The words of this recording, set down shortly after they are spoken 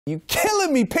You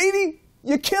killing me, Petey.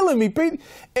 You're killing me, Petey.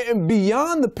 And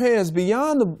beyond the pants,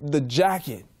 beyond the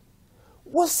jacket,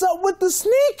 what's up with the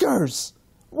sneakers?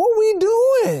 What we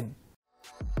doing?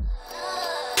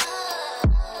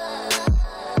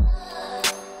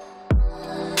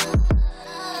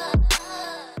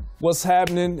 What's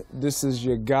happening? This is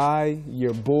your guy,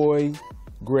 your boy,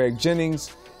 Greg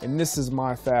Jennings, and this is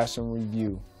my fashion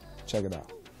review. Check it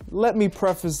out. Let me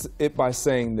preface it by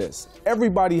saying this.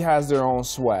 Everybody has their own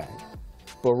swag,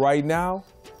 but right now,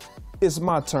 it's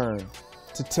my turn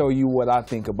to tell you what I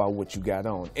think about what you got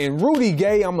on. And Rudy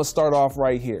Gay, I'm gonna start off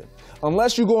right here.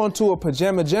 Unless you go into a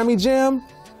pajama jammy jam,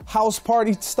 house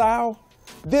party style,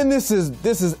 then this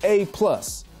is A+.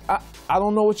 I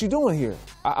don't know what you're doing here.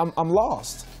 I'm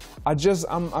lost. I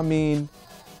mean,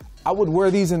 I would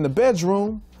wear these in the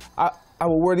bedroom. I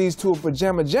would wear these to a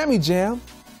pajama jammy jam,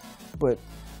 but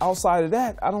outside of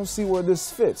that, I don't see where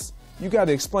this fits. You got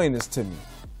to explain this to me.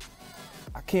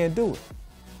 I can't do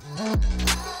it.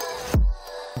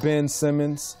 Ben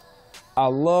Simmons. I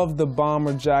love the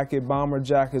bomber jacket. Bomber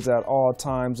jackets at all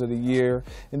times of the year.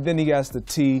 And then he has the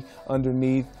tee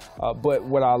underneath. But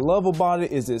what I love about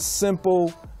it is it's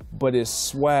simple, but it's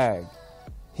swag.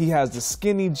 He has the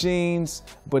skinny jeans,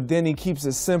 but then he keeps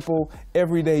it simple,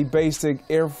 everyday basic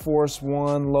Air Force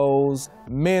One lows.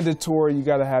 Mandatory, you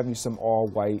gotta have you some all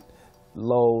white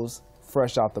lows,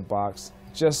 fresh out the box.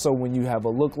 Just so when you have a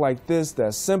look like this,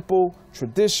 that's simple,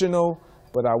 traditional,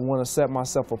 but I wanna set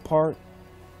myself apart,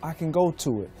 I can go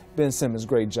to it. Ben Simmons,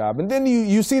 great job. And then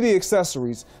you see the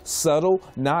accessories, subtle,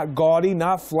 not gaudy,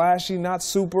 not flashy, not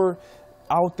super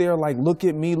out there like, look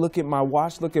at me, look at my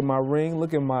watch, look at my ring,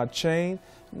 look at my chain.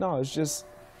 No, it's just,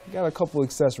 you got a couple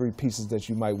accessory pieces that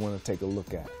you might want to take a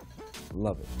look at.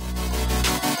 Love it.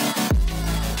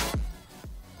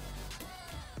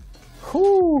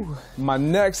 Whew. My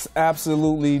next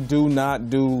absolutely do not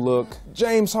do look,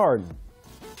 James Harden.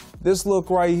 This look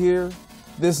right here,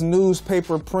 this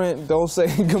newspaper print, Dolce &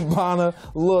 Gabbana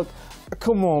look,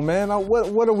 come on, man,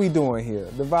 what are we doing here?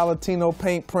 The Valentino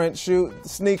paint print shoe,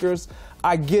 sneakers,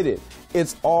 I get it.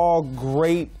 It's all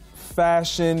great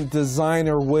fashion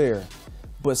designer wear,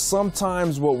 but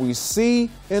sometimes what we see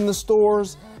in the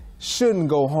stores shouldn't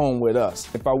go home with us.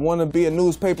 If I want to be a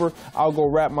newspaper, I'll go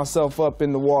wrap myself up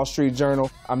in the Wall Street Journal.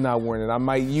 I'm not wearing it. I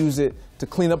might use it to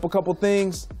clean up a couple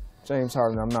things. James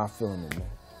Harden, I'm not feeling it, man.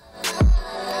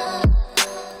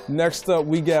 Next up,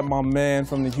 we got my man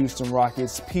from the Houston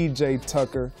Rockets, PJ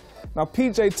Tucker. Now,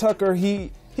 PJ Tucker,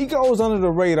 he goes under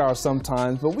the radar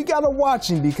sometimes, but we gotta watch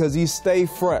him because he stay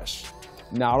fresh.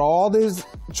 Not all his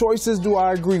choices do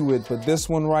I agree with, but this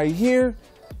one right here,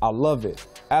 I love it.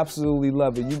 Absolutely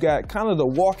love it. You got kind of the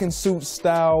walking suit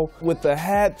style with the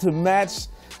hat to match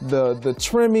the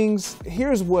trimmings.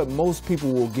 Here's what most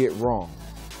people will get wrong.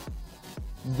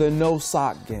 The no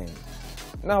sock game.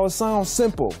 Now it sounds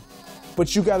simple,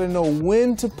 but you gotta know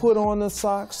when to put on the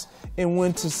socks and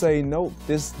when to say, nope,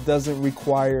 this doesn't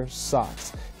require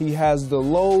socks. He has the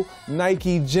low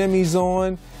Nike jimmies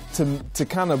on to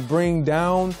kind of bring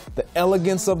down the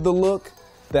elegance of the look.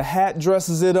 The hat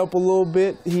dresses it up a little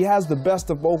bit. He has the best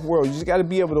of both worlds. You just got to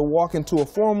be able to walk into a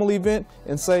formal event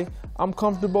and say, I'm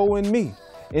comfortable in me.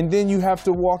 And then you have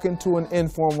to walk into an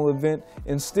informal event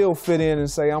and still fit in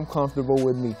and say, I'm comfortable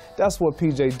with me. That's what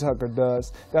PJ Tucker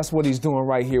does. That's what he's doing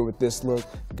right here with this look.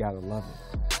 You gotta love it.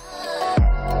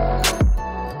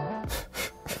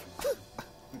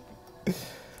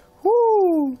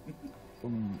 Woo!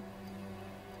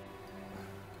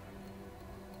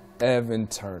 Evan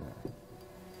Turner.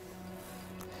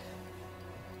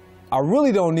 I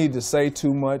really don't need to say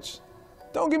too much.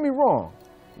 Don't get me wrong.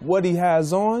 What he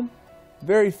has on,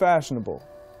 very fashionable.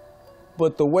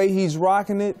 But the way he's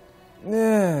rocking it,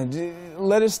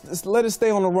 let it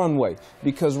stay on the runway.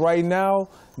 Because right now,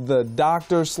 the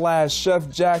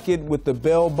doctor/chef jacket with the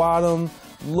bell bottom,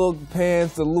 look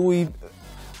pants, the Louis,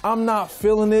 I'm not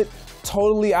feeling it.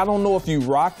 Totally, I don't know if you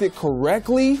rocked it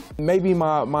correctly. Maybe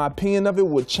my opinion of it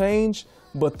would change,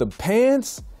 but the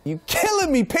pants, you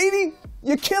killing me, Petey.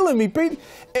 You're killing me, Petey.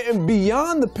 And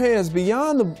beyond the pants,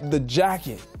 beyond the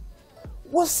jacket,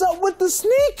 what's up with the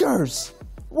sneakers?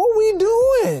 What we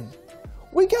doing?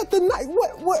 We got the night,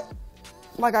 what?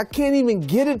 Like I can't even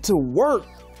get it to work.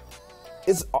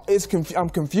 I'm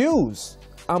confused.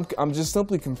 I'm just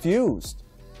simply confused.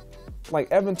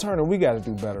 Like Evan Turner, we gotta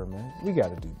do better, man. We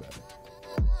gotta do better.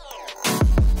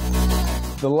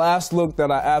 The last look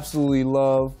that I absolutely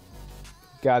love,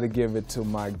 gotta give it to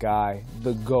my guy,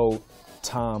 the GOAT,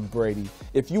 Tom Brady.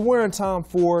 If you're wearing Tom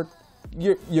Ford,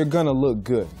 you're gonna look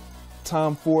good.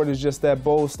 Tom Ford is just that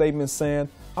bold statement saying,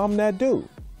 I'm that dude.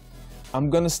 I'm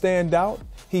gonna stand out.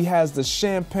 He has the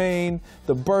champagne,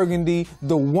 the burgundy,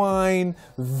 the wine,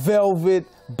 velvet,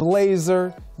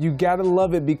 blazer. You gotta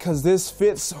love it because this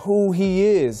fits who he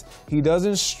is. He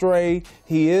doesn't stray.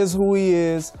 He is who he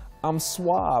is. I'm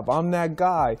suave. I'm that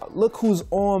guy. Look who's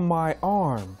on my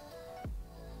arm.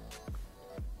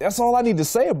 That's all I need to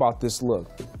say about this look.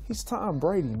 He's Tom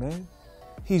Brady, man.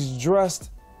 He's dressed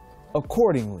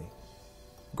accordingly.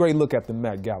 Great look at the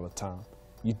Met Gala, Tom.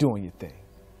 You're doing your thing.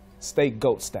 Stay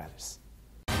GOAT status.